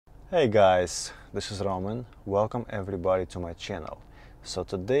Hey guys, this is Roman. Welcome everybody to my channel. So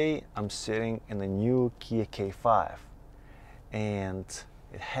today I'm sitting in a new Kia K5 and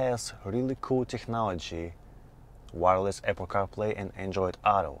it has really cool technology, wireless Apple CarPlay and Android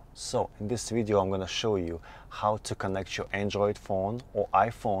Auto. So in this video I'm going to show you how to connect your Android phone or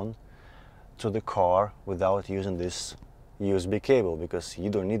iPhone to the car without using this USB cable, because you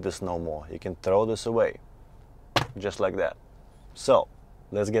don't need this no more. You can throw this away just like that. So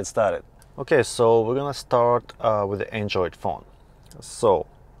let's get started. Okay, so we're gonna start with the Android phone. So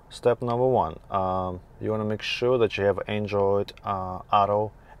step number one, you want to make sure that you have Android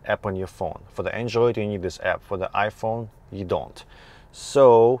Auto app on your phone. For the Android you need this app, for the iPhone you don't.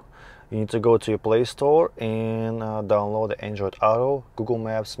 So you need to go to your Play Store and download the Android Auto, Google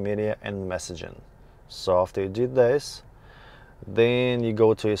Maps, Media and Messaging. So after you did this, then you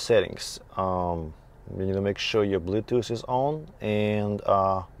go to your settings. You need to make sure your Bluetooth is on and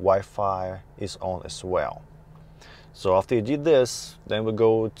Wi-Fi is on as well. So after you did this, then we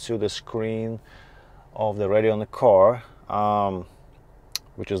go to the screen of the radio on the car,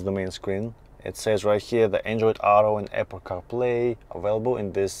 which is the main screen. It says right here the Android Auto and Apple CarPlay available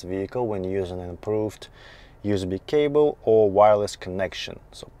in this vehicle when using an improved USB cable or wireless connection.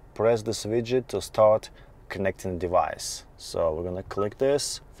 So press this widget to start connecting the device. So we're gonna click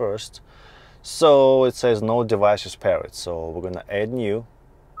this first. So it says no device is paired, so we're gonna add new,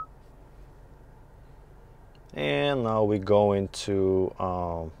 and now we go into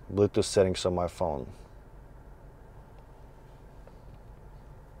Bluetooth settings on my phone.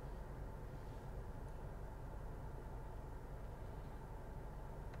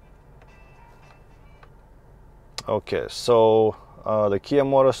 Okay, so the Kia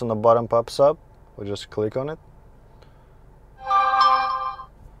Motors on the bottom pops up. We'll just click on it.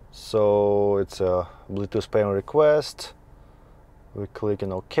 So it's a Bluetooth pairing request. We click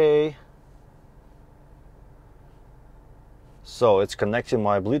on OK. So it's connecting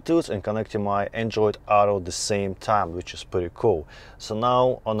my Bluetooth and connecting my Android Auto at the same time, which is pretty cool. So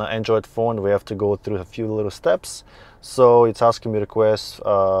now on the Android phone we have to go through a few little steps. So it's asking me to request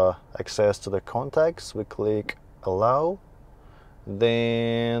access to the contacts. We click allow,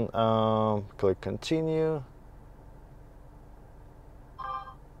 then click continue,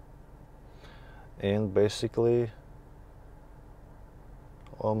 and basically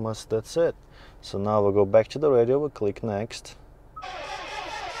almost that's it. So now we'll go back to the radio, we'll click next.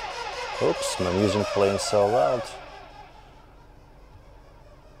 Oops, my music playing so loud.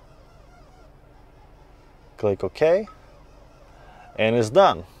 Click OK, and it's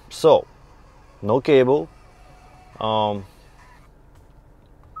done. So no cable.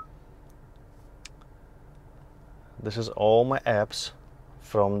 This is all my apps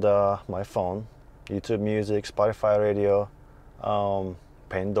from my phone: YouTube Music, Spotify Radio,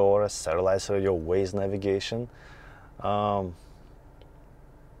 Pandora, satellite radio, Waze navigation.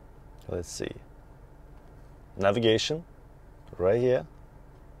 Let's see, navigation right here,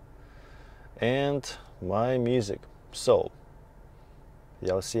 and my music. So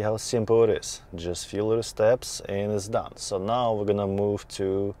y'all see how simple it is. Just few little steps and it's done. So now we're gonna move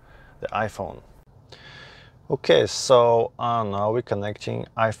to the iPhone. Okay, so now we're connecting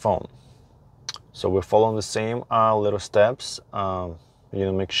iPhone. So we're following the same little steps. You need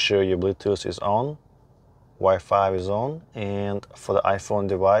to make sure your Bluetooth is on, Wi-Fi is on, and for the iPhone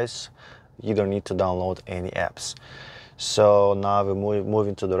device, you don't need to download any apps. So now we're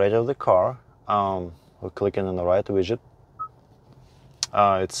moving to the radio of the car. We're clicking on the right widget.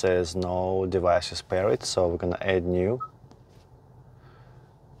 It says no device is paired, so we're gonna add new.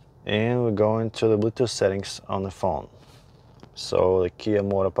 And we're going to the Bluetooth settings on the phone. So the Kia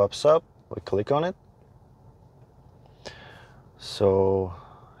motor pops up, we click on it. So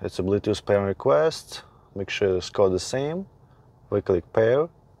it's a Bluetooth pairing request. Make sure it's called the same. We click pair.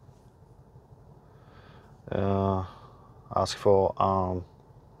 Ask for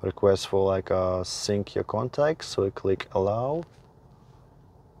request for like sync your contacts. So we click allow.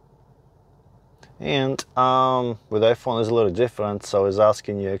 And with iPhone it's a little different, so it's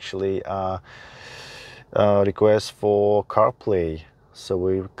asking you actually request for CarPlay. So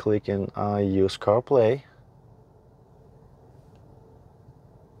we click in use CarPlay,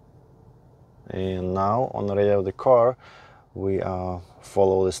 and now on the radio of the car we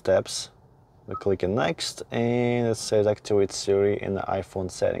follow the steps. We click in next, and it says activate Siri in the iPhone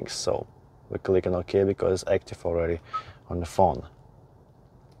settings. So we click on OK because it's active already on the phone.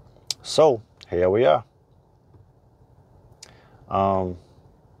 So here we are.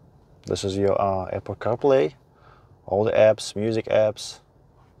 This is your Apple CarPlay, all the apps, music apps,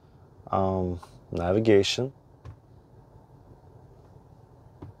 navigation,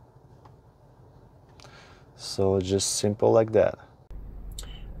 So just simple like that.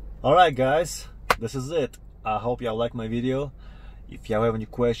 Alright guys, this is it. I hope y'all like my video. If y'all have any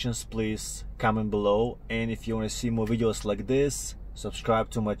questions, please comment below, and if you want to see more videos like this, subscribe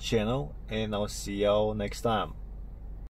to my channel, and I'll see y'all next time.